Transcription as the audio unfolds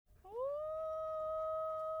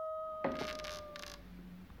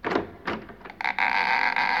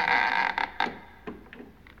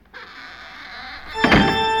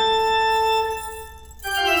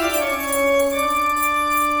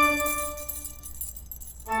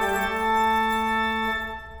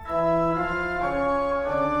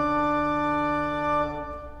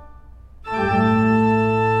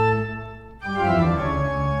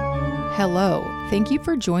Hello, thank you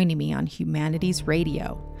for joining me on Humanities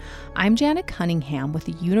Radio. I'm Janet Cunningham with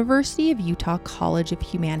the University of Utah College of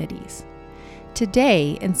Humanities.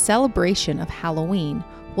 Today, in celebration of Halloween,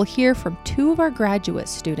 we'll hear from two of our graduate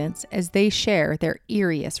students as they share their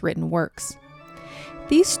eeriest written works.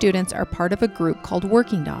 These students are part of a group called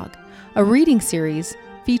Working Dog, a reading series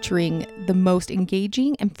featuring the most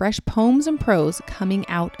engaging and fresh poems and prose coming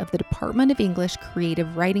out of the Department of English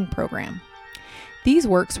Creative Writing Program. These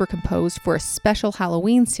works were composed for a special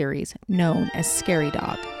Halloween series known as Scary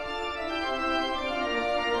Dog.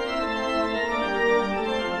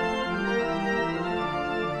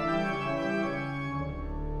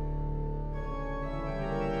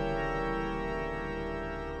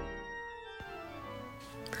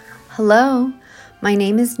 Hello, my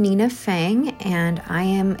name is Nina Fang, and I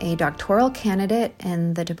am a doctoral candidate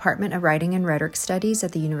in the Department of Writing and Rhetoric Studies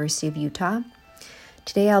at the University of Utah.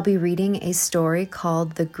 Today I'll be reading a story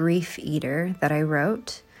called The Grief Eater that I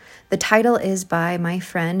wrote. The title is by my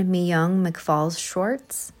friend Mi-Young McFalls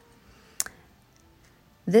Schwartz.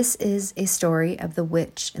 This is a story of the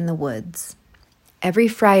witch in the woods. Every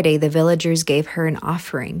Friday the villagers gave her an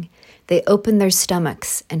offering. They opened their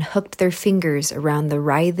stomachs and hooked their fingers around the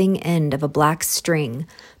writhing end of a black string,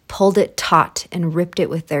 pulled it taut and ripped it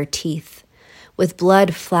with their teeth. With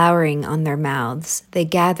blood flowering on their mouths, they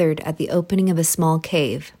gathered at the opening of a small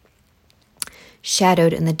cave,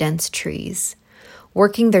 shadowed in the dense trees.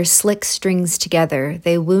 Working their slick strings together,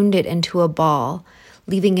 they wound it into a ball,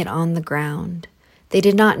 leaving it on the ground. They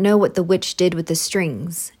did not know what the witch did with the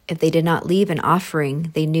strings. If they did not leave an offering,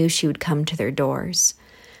 they knew she would come to their doors.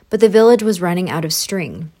 But the village was running out of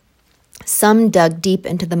string. Some dug deep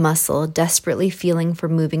into the muscle, desperately feeling for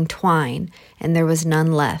moving twine, and there was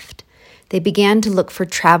none left. They began to look for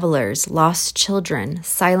travelers, lost children,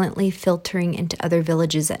 silently filtering into other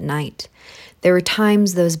villages at night. There were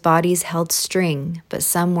times those bodies held string, but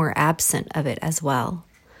some were absent of it as well.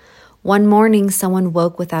 One morning, someone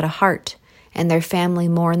woke without a heart, and their family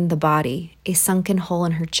mourned the body, a sunken hole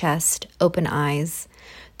in her chest, open eyes.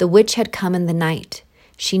 The witch had come in the night.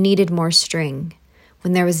 She needed more string.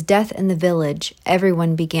 When there was death in the village,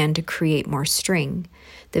 everyone began to create more string.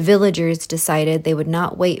 The villagers decided they would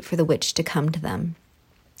not wait for the witch to come to them.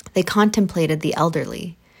 They contemplated the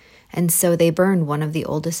elderly, and so they burned one of the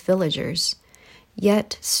oldest villagers.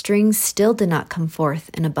 Yet string still did not come forth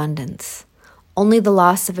in abundance. Only the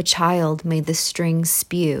loss of a child made the string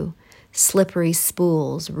spew, slippery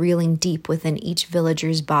spools reeling deep within each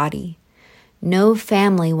villager's body. No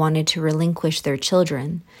family wanted to relinquish their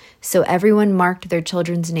children, so everyone marked their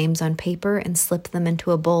children's names on paper and slipped them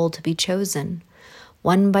into a bowl to be chosen.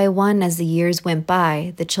 One by one, as the years went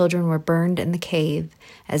by, the children were burned in the cave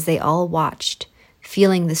as they all watched,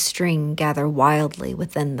 feeling the string gather wildly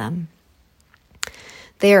within them.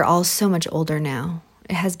 They are all so much older now.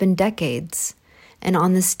 It has been decades. And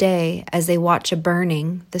on this day, as they watch a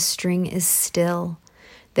burning, the string is still.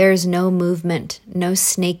 There is no movement, no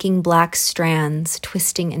snaking black strands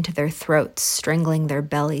twisting into their throats, strangling their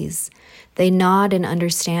bellies. They nod in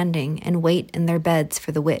understanding and wait in their beds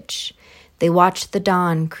for the witch. They watch the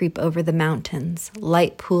dawn creep over the mountains,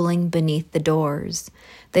 light pooling beneath the doors.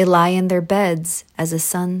 They lie in their beds as the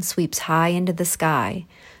sun sweeps high into the sky,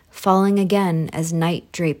 falling again as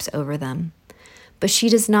night drapes over them. But she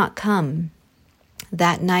does not come.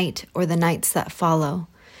 That night or the nights that follow,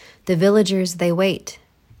 the villagers, they wait.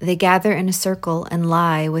 They gather in a circle and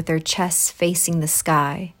lie with their chests facing the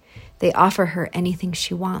sky. They offer her anything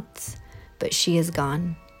she wants, but she is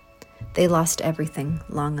gone. They lost everything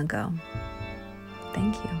long ago.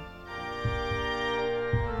 Thank you.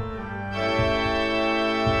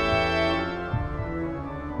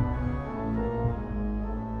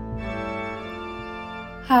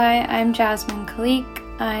 Hi, I'm Jasmine Khalik.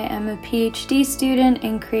 I am a PhD student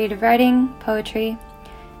in creative writing, poetry,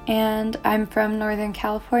 and I'm from Northern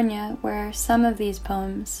California, where some of these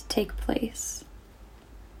poems take place.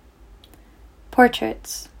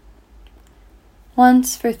 Portraits.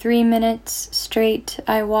 Once for 3 minutes straight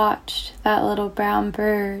I watched that little brown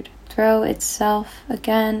bird throw itself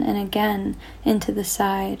again and again into the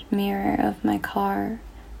side mirror of my car.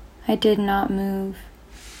 I did not move.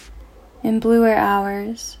 In bluer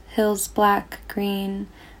hours, hills black-green,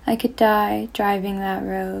 I could die driving that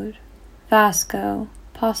road. Vasco,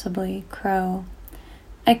 possibly crow.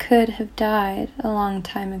 I could have died a long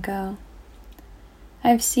time ago.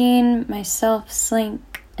 I've seen myself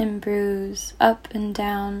slink and bruise up and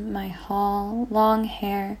down my hall, long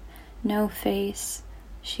hair, no face.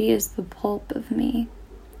 She is the pulp of me.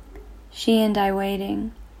 She and I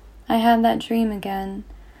waiting. I had that dream again.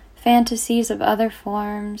 Fantasies of other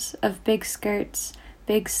forms, of big skirts,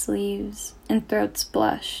 big sleeves, and throats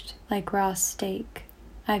blushed like raw steak.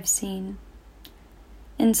 I've seen.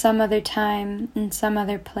 In some other time, in some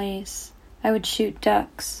other place, I would shoot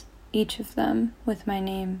ducks, each of them with my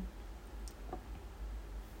name.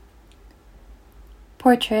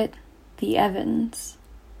 Portrait, The Evans.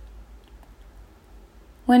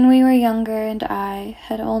 When we were younger and I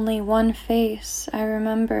had only one face, I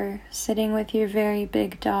remember sitting with your very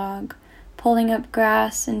big dog, pulling up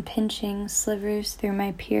grass and pinching slivers through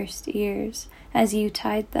my pierced ears as you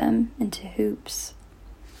tied them into hoops.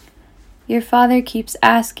 Your father keeps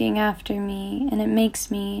asking after me, and it makes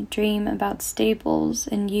me dream about stables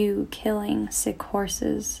and you killing sick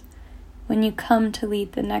horses. When you come to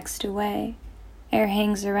lead the next away, air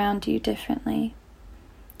hangs around you differently.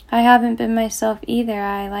 I haven't been myself either.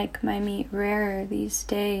 I like my meat rarer these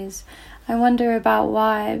days. I wonder about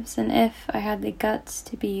wives and if I had the guts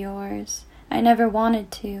to be yours. I never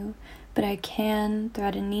wanted to, but I can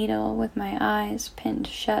thread a needle with my eyes pinned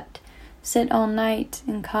shut, sit all night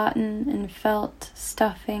in cotton and felt,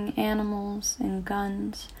 stuffing animals and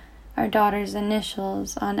guns, our daughter's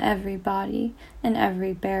initials on every body and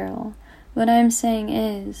every barrel. What I'm saying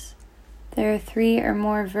is, there are 3 or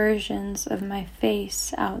more versions of my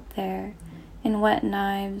face out there, in wet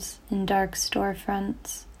knives, in dark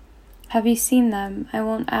storefronts. Have you seen them? I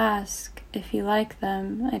won't ask if you like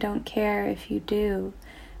them. I don't care if you do.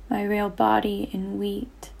 My real body in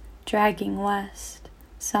wheat, dragging west,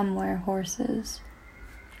 somewhere horses.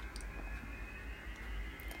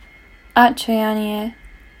 Atchayanie,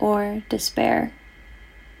 or Despair.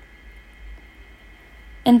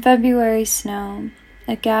 In February snow,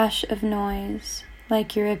 a gash of noise,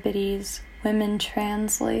 like Euripides, women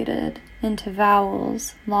translated into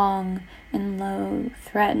vowels long and low,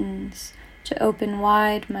 threatens to open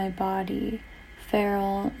wide my body,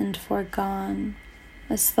 feral and foregone,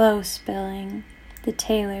 a slow spilling, the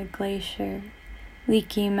Taylor Glacier,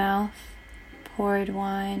 leaky mouth, poured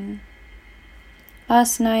wine.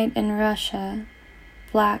 Last night in Russia,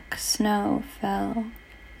 black snow fell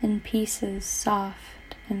in pieces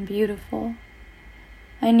soft and beautiful.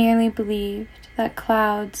 I nearly believed that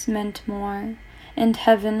clouds meant more, and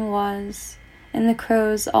heaven was, and the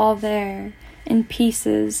crows all there, in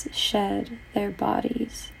pieces shed their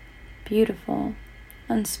bodies, beautiful,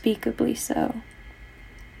 unspeakably so.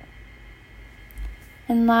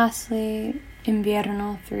 And lastly,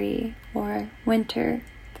 Invierno 3, or Winter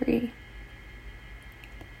 3.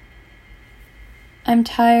 I'm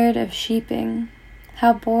tired of sheeping.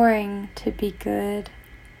 How boring to be good.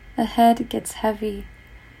 The head gets heavy.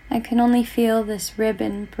 I can only feel this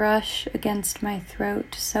ribbon brush against my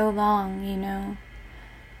throat so long, you know.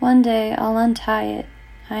 One day I'll untie it,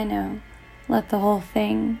 I know. Let the whole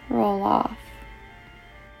thing roll off.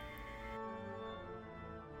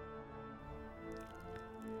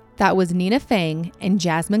 That was Nina Fang and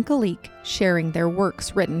Jasmine Khalik sharing their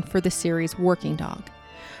works written for the series Working Dog.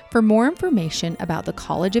 For more information about the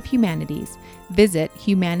College of Humanities, visit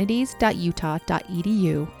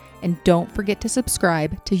humanities.utah.edu and don't forget to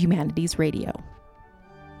subscribe to Humanities Radio.